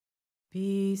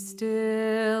Be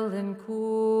still and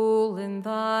cool in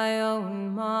thy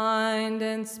own mind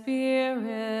and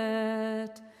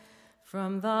spirit,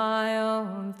 from thy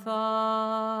own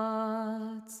thoughts,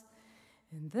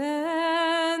 and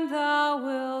then thou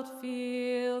wilt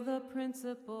feel the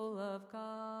principle of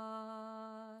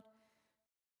God.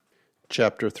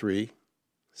 Chapter 3,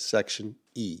 Section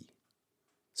E,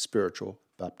 Spiritual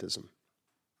Baptism.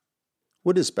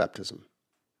 What is baptism?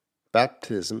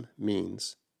 Baptism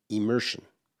means immersion.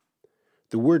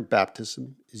 The word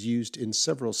baptism is used in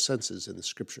several senses in the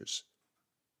Scriptures.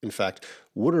 In fact,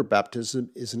 water baptism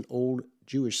is an old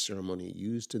Jewish ceremony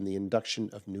used in the induction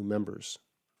of new members.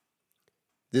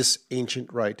 This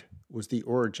ancient rite was the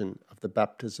origin of the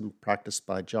baptism practiced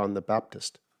by John the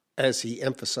Baptist, as he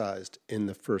emphasized in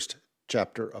the first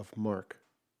chapter of Mark.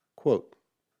 Quote,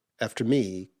 "After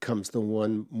me comes the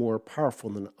one more powerful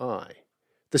than I,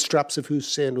 the straps of whose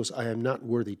sandals I am not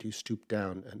worthy to stoop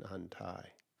down and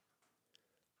untie.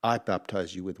 I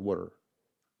baptize you with water,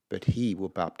 but he will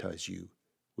baptize you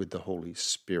with the Holy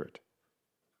Spirit."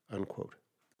 Unquote.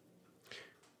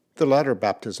 The latter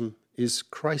baptism is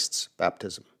Christ's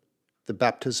baptism, the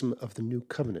baptism of the new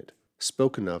covenant,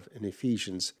 spoken of in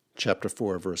Ephesians chapter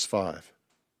 4, verse 5.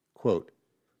 Quote,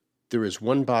 "There is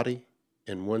one body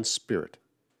and one Spirit,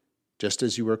 just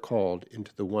as you were called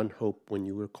into the one hope when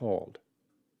you were called.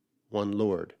 One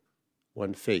Lord,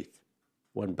 one faith,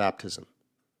 one baptism,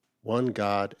 one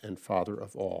God and Father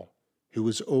of all, who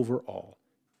is over all,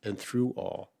 and through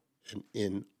all, and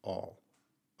in all."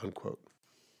 Unquote.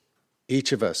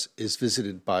 Each of us is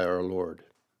visited by our Lord.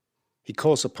 He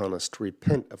calls upon us to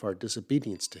repent of our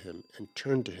disobedience to him and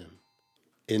turn to him.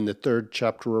 In the 3rd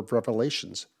chapter of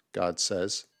Revelations, God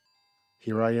says,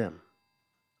 "Here I am.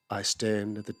 I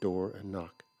stand at the door and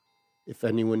knock. If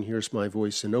anyone hears my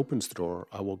voice and opens the door,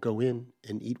 I will go in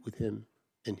and eat with him,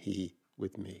 and he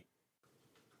with me."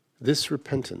 This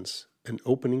repentance and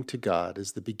opening to God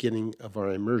is the beginning of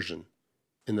our immersion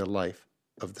in the life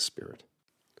of the Spirit.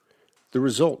 The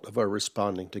result of our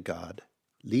responding to God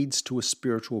leads to a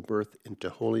spiritual birth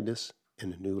into holiness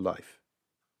and a new life.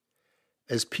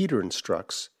 As Peter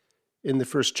instructs in the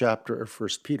 1st chapter of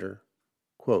 1 Peter,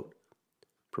 quote,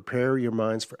 "Prepare your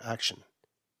minds for action.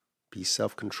 Be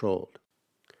self-controlled.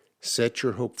 Set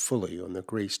your hope fully on the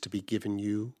grace to be given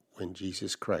you when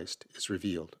Jesus Christ is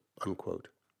revealed." Unquote.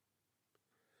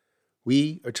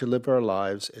 We are to live our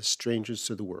lives as strangers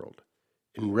to the world,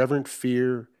 in reverent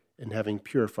fear and having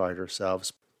purified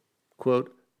ourselves,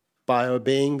 quote, "by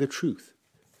obeying the truth,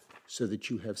 so that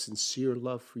you have sincere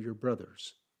love for your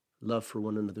brothers, love for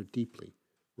one another deeply,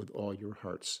 with all your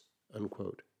hearts."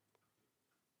 Unquote.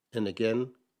 And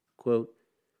again, quote,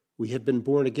 "We have been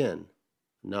born again,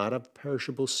 not of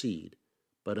perishable seed,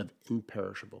 but of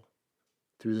imperishable,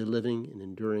 through the living and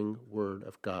enduring Word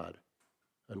of God."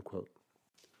 Unquote.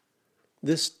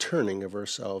 This turning of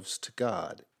ourselves to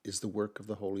God is the work of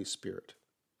the Holy Spirit.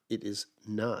 It is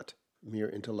not mere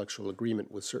intellectual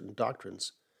agreement with certain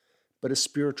doctrines, but a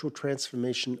spiritual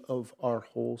transformation of our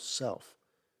whole self,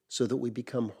 so that we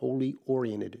become wholly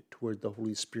oriented toward the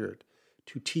Holy Spirit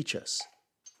to teach us,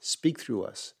 speak through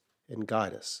us, and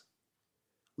guide us.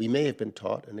 We may have been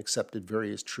taught and accepted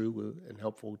various true and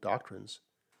helpful doctrines,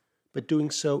 but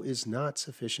doing so is not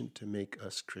sufficient to make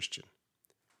us Christian.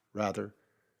 Rather,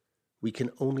 we can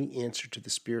only answer to the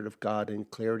Spirit of God in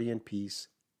clarity and peace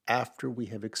after we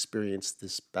have experienced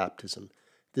this baptism,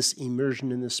 this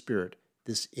immersion in the Spirit,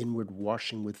 this inward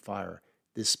washing with fire,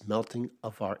 this melting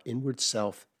of our inward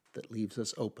self that leaves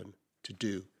us open to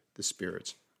do the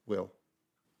Spirit's will.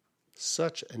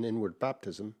 Such an inward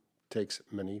baptism takes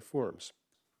many forms.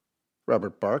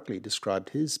 Robert Barclay described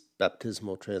his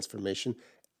baptismal transformation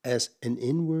as an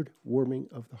inward warming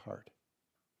of the heart.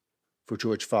 For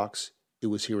George Fox, it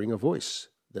was hearing a voice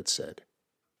that said,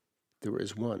 "There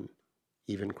is one,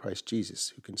 even Christ Jesus,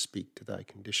 who can speak to thy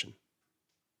condition."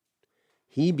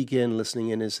 He began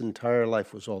listening and his entire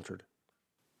life was altered.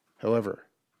 However,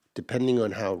 depending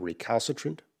on how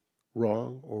recalcitrant,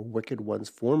 wrong, or wicked one's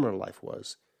former life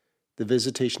was, the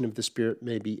visitation of the Spirit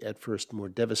may be at first more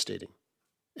devastating,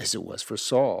 as it was for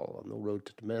Saul on the road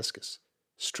to Damascus,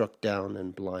 struck down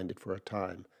and blinded for a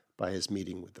time by his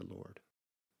meeting with the Lord.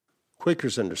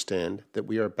 Quakers understand that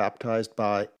we are baptized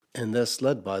by and thus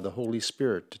led by the Holy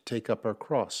Spirit to take up our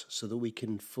cross so that we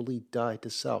can fully die to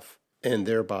self and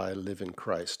thereby live in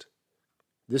Christ.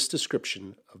 This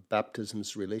description of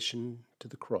baptism's relation to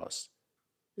the cross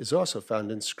is also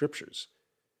found in Scriptures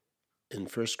in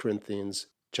 1 Corinthians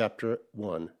chapter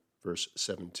 1, verse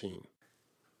 17.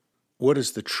 What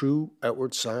is the true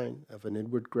outward sign of an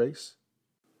inward grace?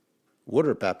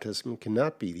 Water baptism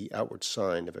cannot be the outward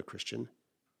sign of a Christian,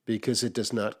 because it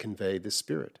does not convey the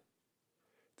Spirit.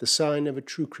 The sign of a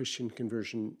true Christian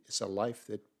conversion is a life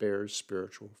that bears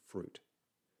spiritual fruit.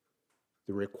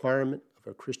 The requirement of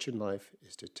a Christian life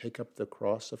is to take up the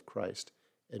cross of Christ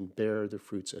and bear the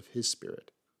fruits of His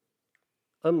Spirit.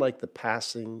 Unlike the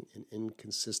passing and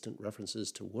inconsistent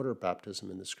references to water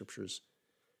baptism in the Scriptures,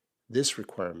 this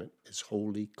requirement is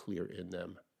wholly clear in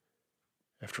them.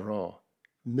 After all,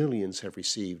 millions have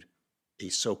received a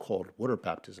so-called water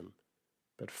baptism,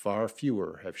 but far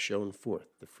fewer have shown forth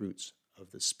the fruits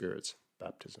of the Spirit's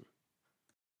baptism.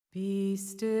 Be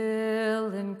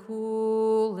still and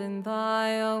cool in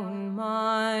thy own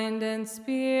mind and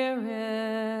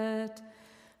spirit,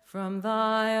 from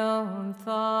thy own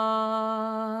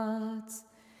thoughts,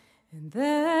 and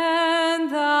then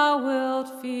thou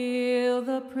wilt feel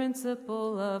the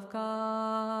principle of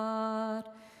God,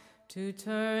 to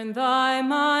turn thy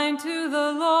mind to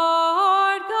the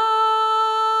Lord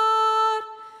God,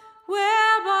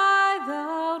 whereby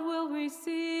thou wilt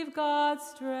receive God's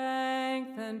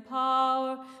strength and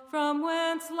power, from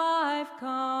whence life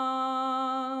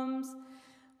comes,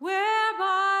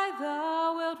 whereby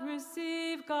thou wilt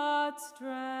receive God's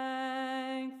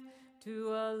strength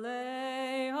to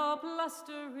allay all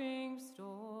blustering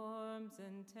storms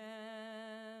and tempests.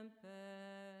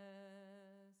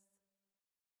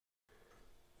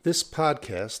 This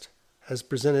podcast has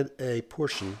presented a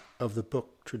portion of the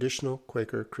book Traditional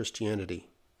Quaker Christianity.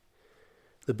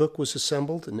 The book was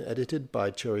assembled and edited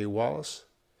by Jerry Wallace,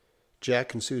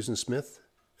 Jack and Susan Smith,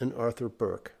 and Arthur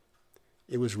Burke.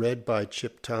 It was read by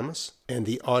Chip Thomas, and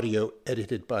the audio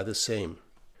edited by the same.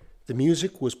 The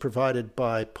music was provided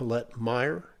by Paulette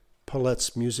Meyer.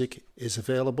 Paulette's music is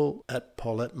available at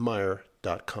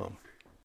paulettemeyer.com.